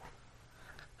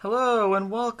Hello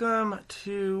and welcome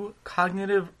to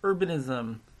Cognitive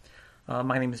Urbanism.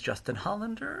 My name is Justin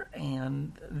Hollander,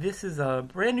 and this is a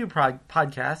brand new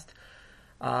podcast.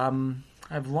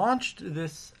 I've launched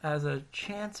this as a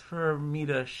chance for me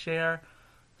to share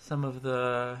some of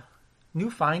the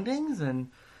new findings and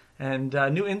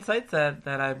new insights that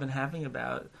I've been having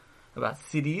about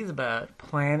cities, about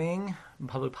planning and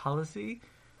public policy.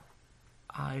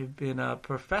 I've been a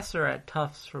professor at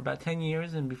Tufts for about 10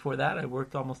 years, and before that I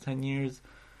worked almost 10 years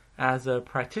as a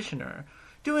practitioner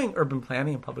doing urban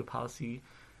planning and public policy.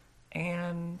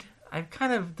 And I've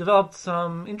kind of developed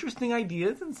some interesting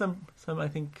ideas and some I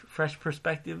think, fresh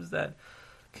perspectives that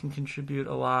can contribute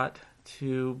a lot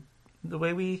to the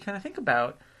way we kind of think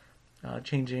about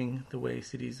changing the way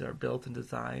cities are built and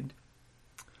designed.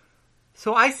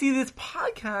 So I see this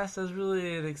podcast as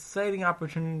really an exciting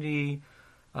opportunity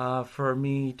for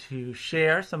me to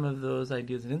share some of those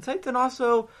ideas and insights, and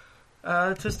also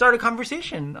to start a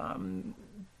conversation.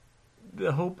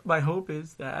 My hope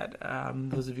is that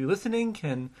those of you listening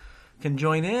can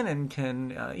join in and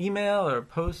can email or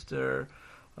post or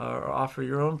offer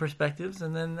your own perspectives,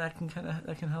 and then that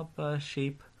can help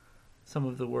shape some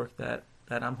of the work that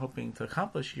I'm hoping to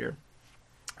accomplish here.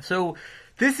 So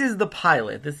this is the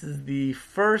pilot. This is the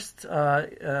first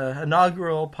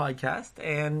inaugural podcast,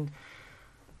 and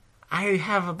I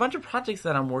have a bunch of projects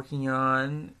that I'm working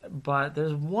on, but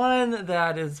there's one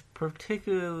that is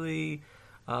particularly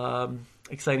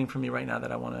exciting for me right now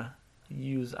that I want to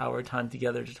use our time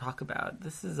together to talk about.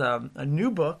 This is a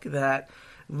new book that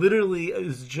literally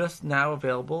is just now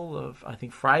available. I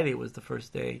think Friday was the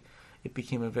first day it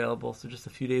became available, so just a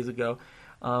few days ago.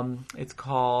 It's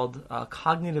called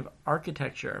Cognitive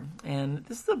Architecture, and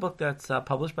this is a book that's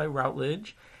published by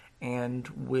Routledge and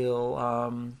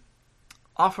will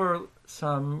offer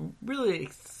some really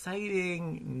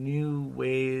exciting new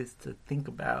ways to think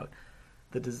about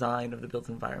the design of the built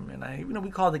environment.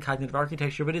 We call it cognitive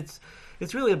architecture, but it's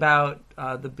really about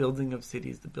the building of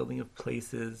cities, the building of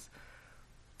places.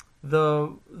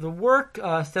 The work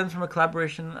stems from a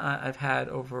collaboration I've had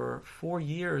over 4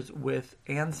 years with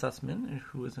Anne Sussman,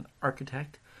 who is an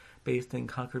architect based in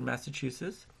Concord,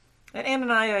 Massachusetts. And Anne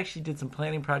and I actually did some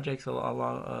planning projects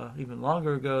even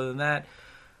longer ago than that.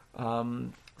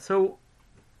 So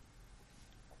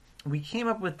we came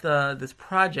up with this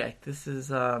project. This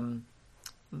is a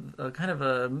kind of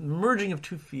a merging of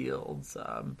two fields.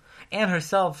 Anne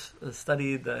herself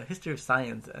studied the history of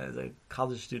science as a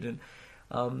college student,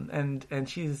 and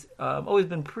she's always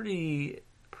been pretty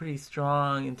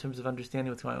strong in terms of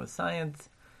understanding what's going on with science.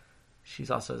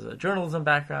 She's also has a journalism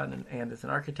background and is an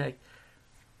architect.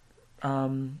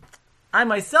 I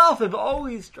myself have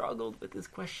always struggled with this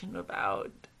question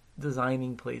about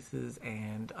designing places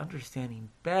and understanding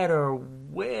better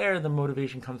where the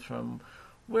motivation comes from,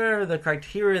 where the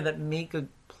criteria that make a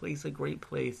place a great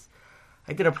place.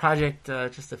 I did a project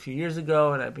just a few years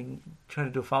ago, and I've been trying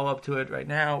to do a follow-up to it right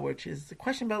now, which is the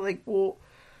question about,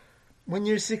 when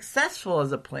you're successful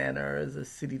as a planner, as a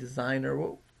city designer,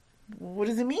 what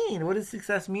does it mean? What does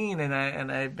success mean?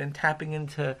 And I've been tapping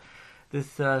into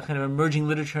this kind of emerging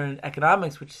literature in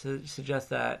economics, which suggests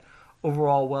that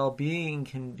overall well-being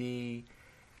can be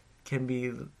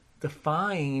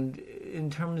defined in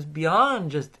terms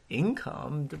beyond just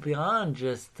income, beyond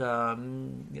just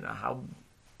how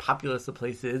populous a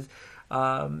place is,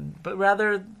 but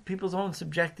rather people's own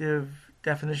subjective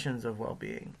definitions of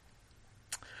well-being.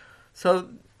 So,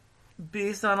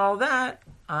 based on all that,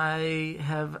 I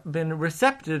have been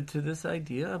receptive to this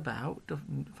idea about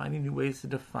finding new ways to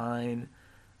define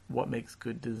what makes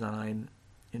good design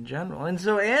in general. And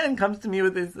so Anne comes to me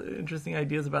with these interesting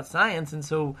ideas about science. And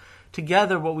so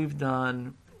together what we've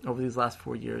done over these last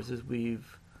 4 years is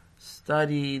we've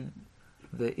studied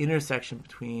the intersection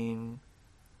between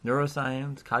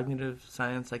neuroscience, cognitive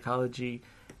science, psychology,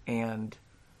 and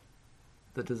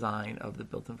the design of the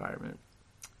built environment.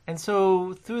 And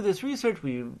so through this research,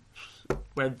 we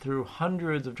read through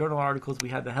hundreds of journal articles. We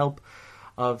had the help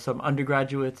of some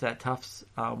undergraduates at Tufts,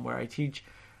 where I teach,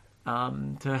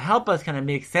 to help us kind of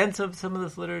make sense of some of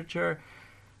this literature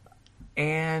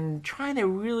and trying to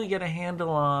really get a handle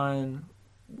on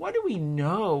what do we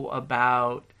know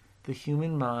about the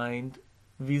human mind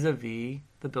vis-a-vis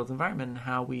the built environment and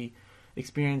how we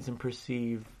experience and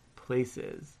perceive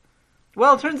places.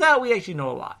 Well, it turns out we actually know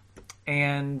a lot.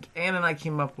 And Anne and I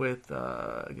came up with,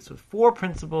 with 4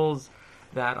 principles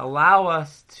that allow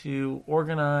us to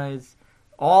organize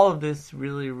all of this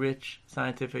really rich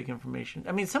scientific information.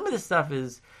 I mean, some of this stuff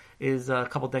is a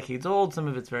couple decades old, some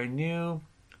of it's very new,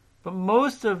 but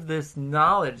most of this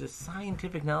knowledge, this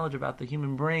scientific knowledge about the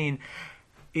human brain,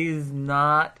 is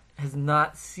not has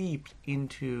not seeped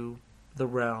into the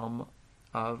realm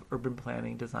of urban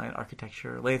planning, design,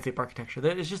 architecture, landscape architecture.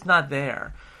 It's just not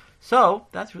there. So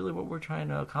that's really what we're trying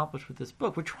to accomplish with this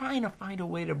book. We're trying to find a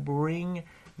way to bring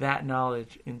that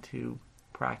knowledge into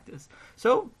practice.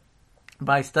 So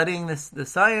by studying the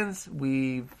science,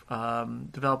 we've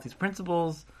developed these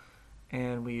principles,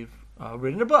 and we've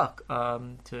written a book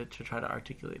to try to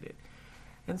articulate it.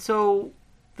 And so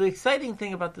the exciting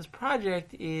thing about this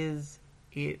project is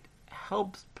it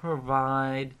helps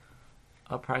provide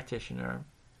a practitioner.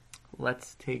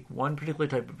 Let's take one particular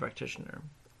type of practitioner,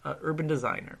 an urban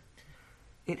designer.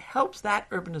 It helps that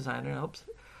urban designer,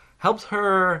 helps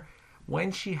her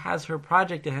when she has her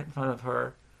project in front of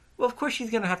her. Well, of course, she's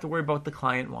going to have to worry about what the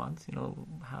client wants,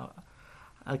 how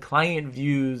a client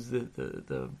views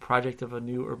the project of a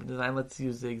new urban design. Let's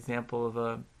use the example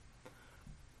of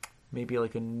maybe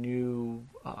like a new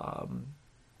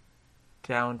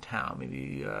downtown.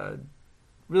 Maybe a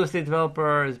real estate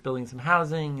developer is building some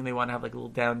housing, and they want to have like a little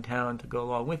downtown to go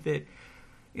along with it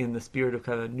in the spirit of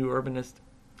kind of a new urbanist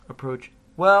approach.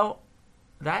 Well,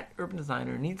 that urban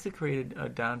designer needs to create a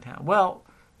downtown. Well,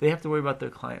 they have to worry about their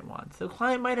client wants. The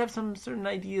client might have some certain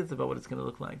ideas about what it's going to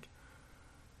look like.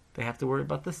 They have to worry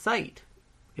about the site.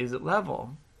 Is it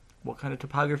level? What kind of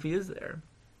topography is there?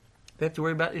 They have to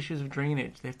worry about issues of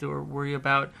drainage. They have to worry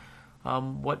about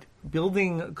what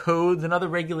building codes and other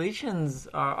regulations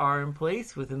are in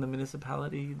place within the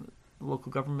municipality,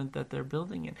 local government that they're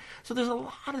building in. So there's a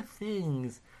lot of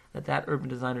things that urban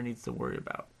designer needs to worry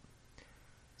about.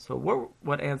 So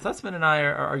what Ann Sussman and I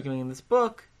are arguing in this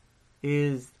book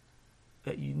is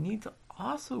that you need to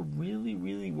also really,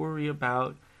 really worry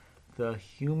about the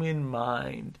human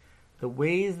mind, the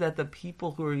ways that the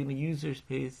people who are going to use your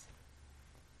space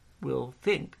will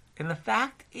think. And the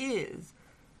fact is,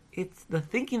 it's the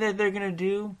thinking that they're going to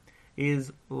do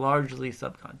is largely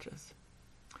subconscious.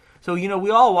 So,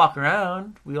 we all walk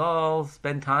around. We all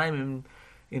spend time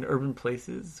in urban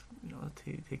places.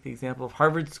 Take the example of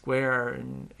Harvard Square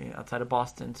outside of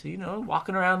Boston. So,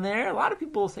 walking around there, a lot of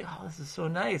people will say, oh, this is so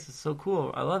nice. It's so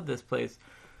cool. I love this place.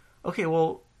 Okay,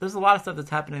 well, there's a lot of stuff that's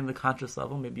happening in the conscious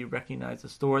level. Maybe you recognize a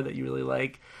store that you really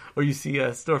like, or you see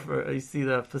you see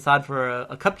the facade for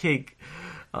a cupcake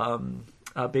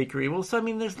bakery. Well, so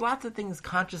there's lots of things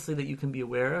consciously that you can be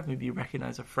aware of. Maybe you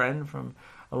recognize a friend from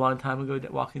a long time ago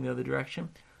walking the other direction.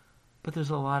 But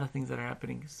there's a lot of things that are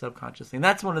happening subconsciously, and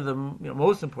that's one of the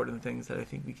most important things that I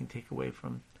think we can take away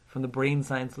from the brain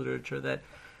science literature.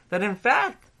 That in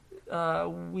fact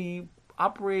we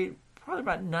operate. Probably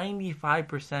about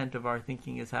 95% of our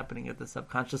thinking is happening at the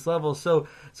subconscious level. So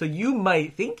you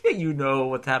might think that you know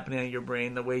what's happening in your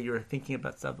brain, the way you're thinking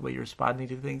about stuff, the way you're responding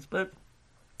to things, but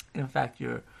in fact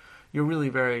you're really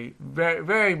very, very,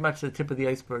 very much the tip of the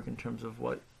iceberg in terms of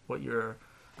what you're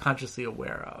consciously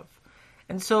aware of.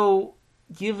 And so,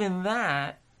 given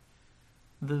that,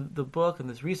 the book and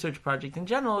this research project in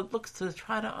general, it looks to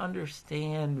try to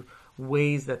understand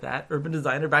ways that urban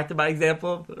designer, back to my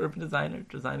example of the urban designer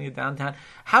designing a downtown,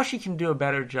 how she can do a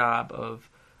better job of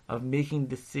making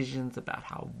decisions about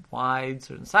how wide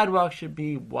certain sidewalks should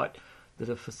be, what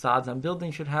the facades on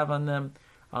buildings should have on them,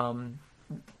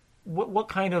 what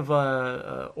kind of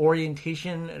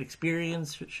orientation and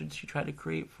experience should she try to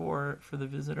create for the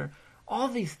visitor. All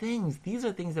these things, these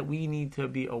are things that we need to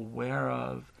be aware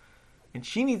of, and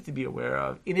she needs to be aware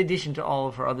of, in addition to all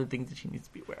of her other things that she needs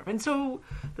to be aware of. And so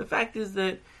the fact is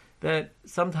that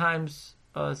sometimes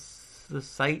the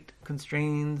site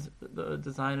constrains the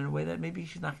design in a way that maybe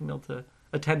she's not going to be able to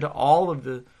attend to all of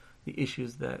the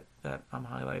issues that I'm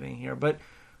highlighting here. But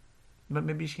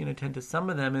maybe she can attend to some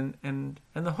of them, and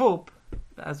the hope,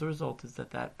 as a result, is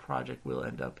that project will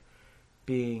end up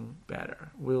being better.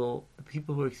 The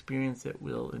people who experience it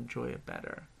will enjoy it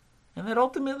better. And that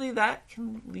ultimately that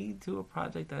can lead to a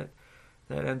project that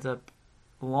ends up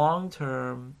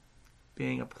long-term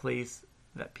being a place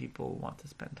that people want to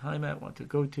spend time at, want to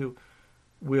go to,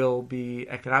 will be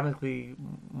economically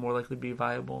more likely to be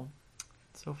viable.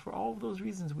 So for all of those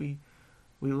reasons, we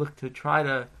look to try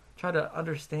to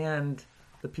understand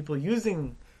the people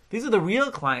using. These are the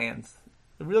real clients.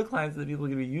 The real clients are the people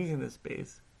who are going to be using this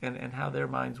space, and how their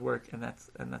minds work, and that's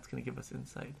going to give us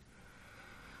insight.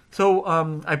 So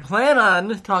I plan on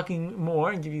talking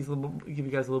more and give you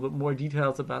guys a little bit more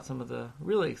details about some of the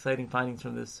really exciting findings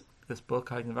from this book,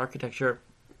 Cognitive Architecture.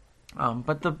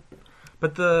 But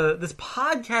this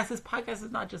podcast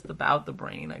is not just about the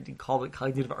brain. I did call it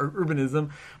cognitive urbanism,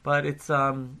 but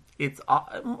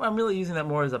I'm really using that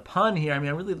more as a pun here. I'm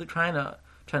really trying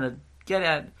to get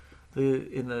at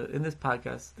in this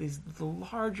podcast the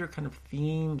larger kind of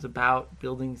themes about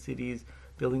building cities,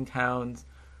 building towns,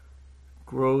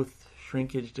 growth,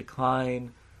 shrinkage,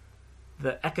 decline,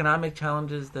 the economic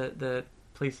challenges that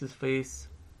places face,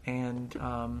 and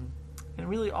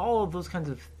really all of those kinds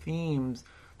of themes,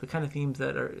 the kind of themes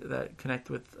that connect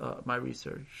with my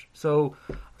research. So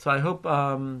I hope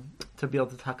to be able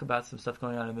to talk about some stuff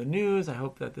going on in the news. I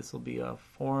hope that this will be a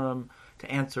forum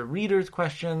to answer readers'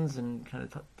 questions and kind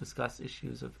of discuss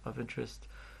issues of interest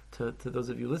to those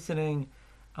of you listening,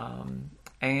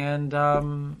 and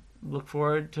look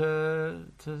forward to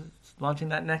launching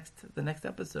the next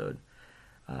episode.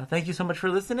 Thank you so much for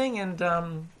listening, and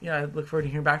I look forward to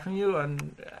hearing back from you.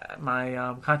 And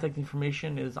my contact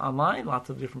information is online, lots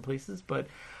of different places, but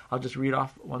I'll just read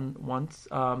off once.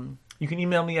 You can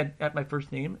email me at my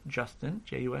first name, Justin,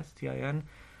 Justin,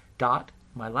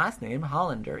 my last name,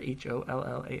 Hollander,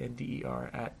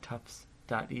 HOLLANDER,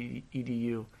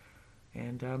 @tufts.edu.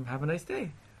 And have a nice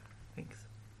day. Thanks.